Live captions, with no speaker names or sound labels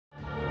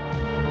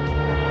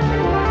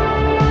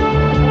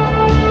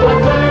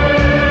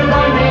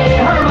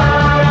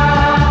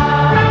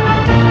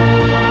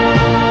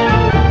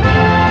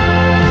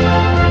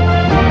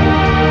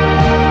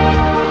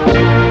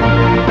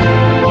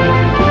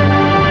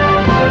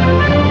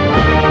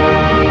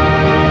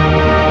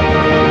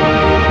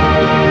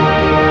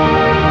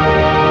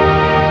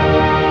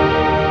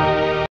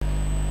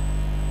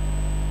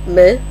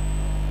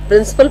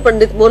Principal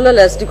Pandit Mohanlal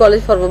SD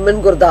college for women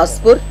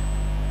Gurdaspur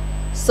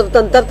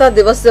स्वतंत्रता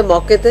दिवस के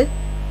मौके ते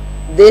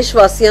देश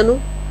वासियों नूं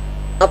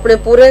अपने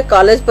पूरे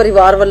कॉलेज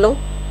परिवार वालों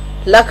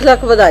लख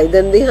लख वधाई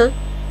दिंदी हां।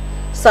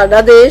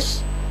 साडा देश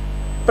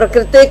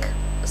प्राकृतिक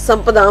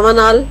संपदावां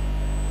नाल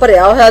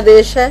भरिया होया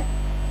देश है।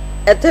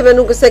 इत्थे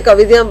मैनूं किसी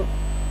कवि दियां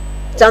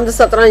चंद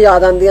सतरां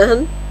याद आंदियां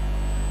हन।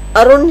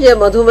 अरुण ये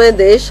मधुमेह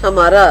देश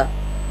हमारा,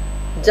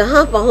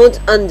 जहां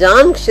पहुंच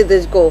अनजान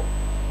क्षितिज को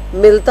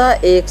मिलता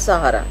एक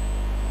सहारा।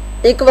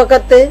 एक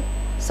वक्त ते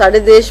साडे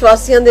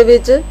देशवासियों दे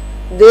विच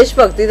देश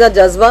भगती दा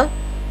जज्बा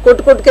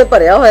कुट कुट के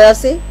भरिया होया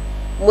सी।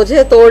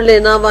 मुझे तोड़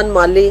लेना वन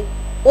माली,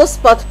 उस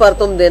पथ पर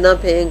तुम देना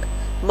फेंक,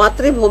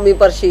 मातृभूमि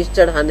पर शीश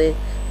चढ़ाने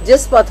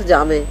जिस पथ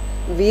जावे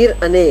वीर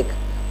अनेक।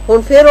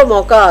 हुण फिर वो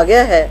मौका आ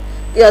गया है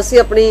कि असी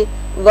अपनी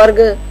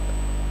वर्ग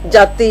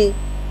जाति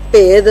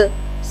भेद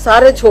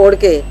सारे छोड़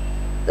के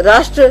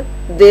राष्ट्र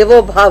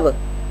देवो भव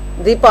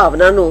दी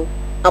भावना नूं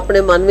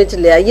अपने मन विच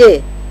लियाईए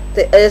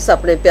ते इस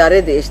अपने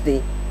प्यारे देश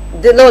दी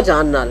दिलों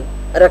जान नाल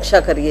रक्षा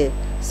करिए।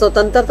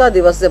 स्वतंत्रता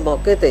दिवस के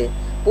मौके ते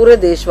पूरे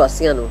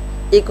देशवासियों नूं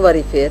एक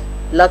बारी फिर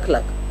लख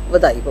लख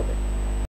वधाई होवे।